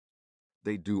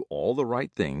They do all the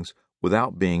right things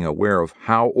without being aware of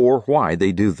how or why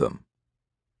they do them.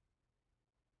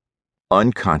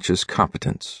 Unconscious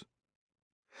competence.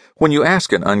 When you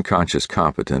ask an unconscious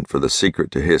competent for the secret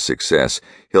to his success,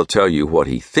 he'll tell you what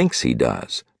he thinks he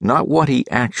does, not what he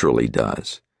actually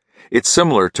does. It's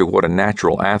similar to what a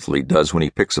natural athlete does when he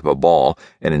picks up a ball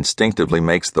and instinctively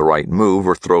makes the right move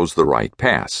or throws the right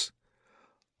pass.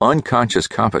 Unconscious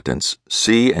competents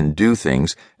see and do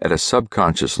things at a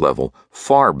subconscious level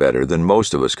far better than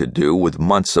most of us could do with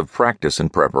months of practice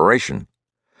and preparation.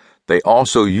 They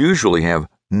also usually have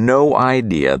no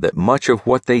idea that much of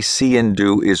what they see and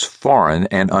do is foreign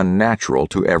and unnatural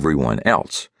to everyone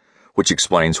else, which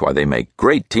explains why they make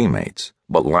great teammates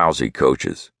but lousy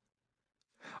coaches.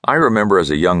 I remember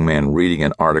as a young man reading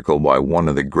an article by one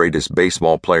of the greatest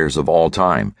baseball players of all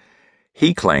time.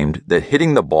 He claimed that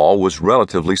hitting the ball was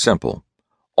relatively simple.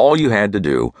 All you had to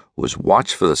do was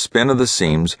watch for the spin of the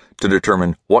seams to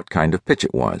determine what kind of pitch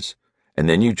it was, and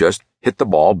then you just hit the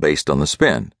ball based on the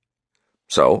spin.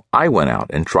 So I went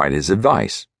out and tried his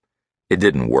advice. It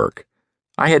didn't work.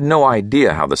 I had no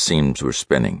idea how the seams were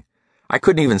spinning. I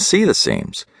couldn't even see the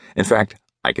seams. In fact,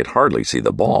 I could hardly see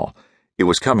the ball. It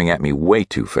was coming at me way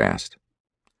too fast.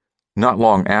 Not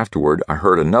long afterward, I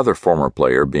heard another former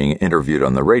player being interviewed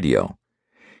on the radio.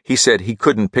 He said he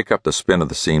couldn't pick up the spin of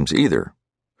the seams either.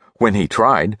 When he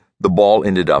tried, the ball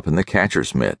ended up in the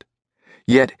catcher's mitt.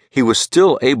 Yet he was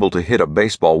still able to hit a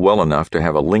baseball well enough to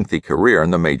have a lengthy career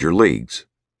in the major leagues.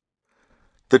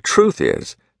 The truth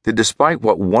is that despite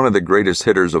what one of the greatest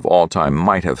hitters of all time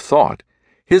might have thought,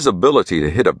 his ability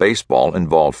to hit a baseball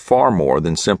involved far more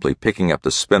than simply picking up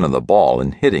the spin of the ball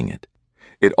and hitting it.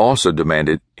 It also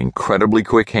demanded incredibly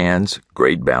quick hands,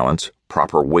 great balance,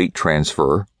 proper weight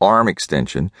transfer, arm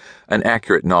extension, an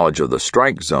accurate knowledge of the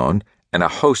strike zone, and a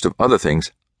host of other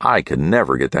things I could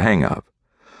never get the hang of.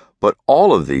 But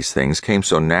all of these things came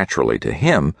so naturally to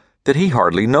him that he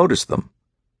hardly noticed them.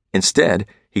 Instead,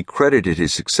 he credited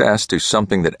his success to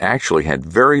something that actually had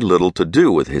very little to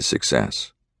do with his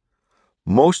success.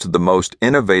 Most of the most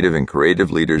innovative and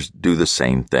creative leaders do the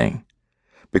same thing.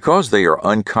 Because they are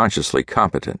unconsciously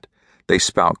competent, they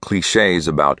spout cliches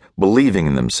about believing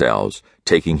in themselves,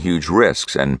 taking huge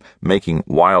risks, and making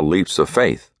wild leaps of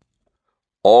faith.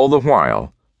 All the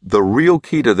while, the real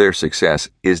key to their success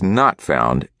is not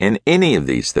found in any of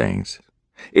these things.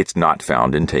 It's not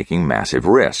found in taking massive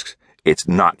risks. It's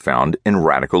not found in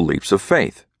radical leaps of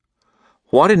faith.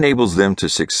 What enables them to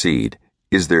succeed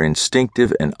is their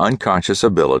instinctive and unconscious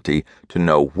ability to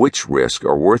know which risks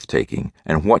are worth taking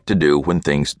and what to do when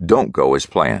things don't go as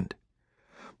planned.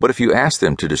 But if you ask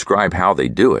them to describe how they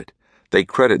do it, they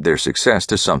credit their success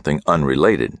to something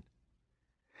unrelated.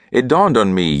 It dawned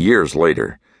on me years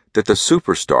later that the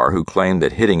superstar who claimed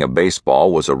that hitting a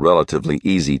baseball was a relatively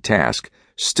easy task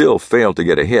still failed to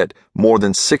get a hit more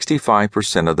than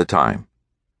 65% of the time.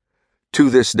 To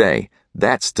this day,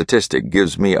 that statistic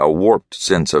gives me a warped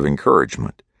sense of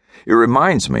encouragement. It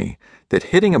reminds me that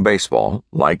hitting a baseball,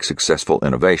 like successful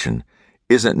innovation,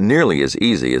 isn't nearly as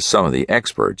easy as some of the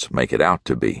experts make it out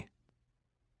to be.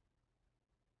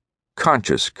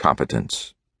 Conscious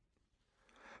competence.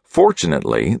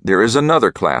 Fortunately, there is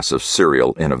another class of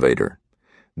serial innovator.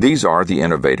 These are the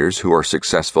innovators who are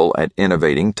successful at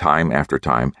innovating time after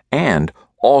time and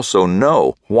also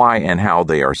know why and how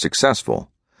they are successful.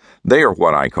 They are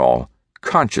what I call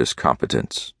conscious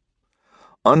competence.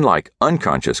 Unlike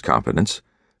unconscious competence,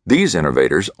 these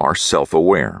innovators are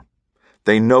self-aware.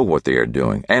 They know what they are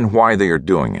doing and why they are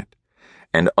doing it.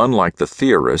 And unlike the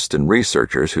theorists and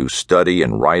researchers who study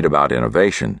and write about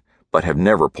innovation, but have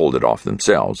never pulled it off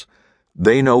themselves,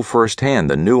 they know firsthand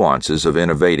the nuances of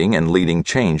innovating and leading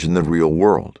change in the real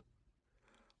world.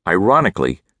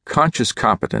 Ironically, conscious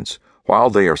competence, while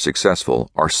they are successful,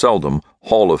 are seldom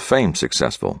Hall of Fame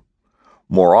successful.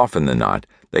 More often than not,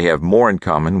 they have more in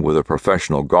common with a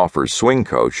professional golfer's swing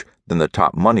coach than the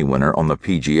top money winner on the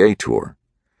PGA Tour.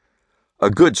 A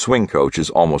good swing coach is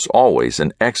almost always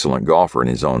an excellent golfer in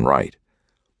his own right.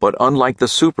 But unlike the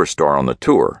superstar on the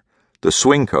tour, the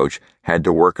swing coach had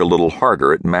to work a little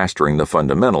harder at mastering the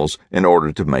fundamentals in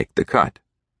order to make the cut.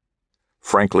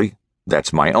 Frankly,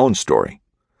 that's my own story.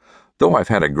 Though I've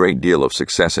had a great deal of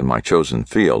success in my chosen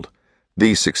field,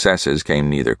 these successes came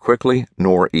neither quickly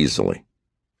nor easily.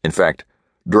 In fact,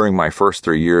 during my first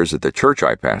 3 years at the church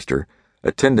I pastor,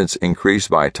 attendance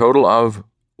increased by a total of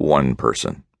 1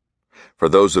 person. For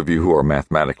those of you who are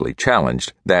mathematically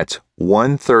challenged, that's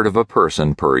 1/3 of a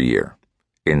person per year.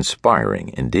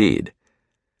 Inspiring indeed.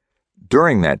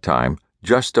 During that time,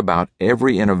 just about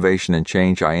every innovation and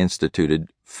change I instituted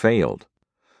failed.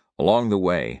 Along the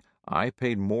way, I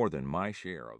paid more than my share of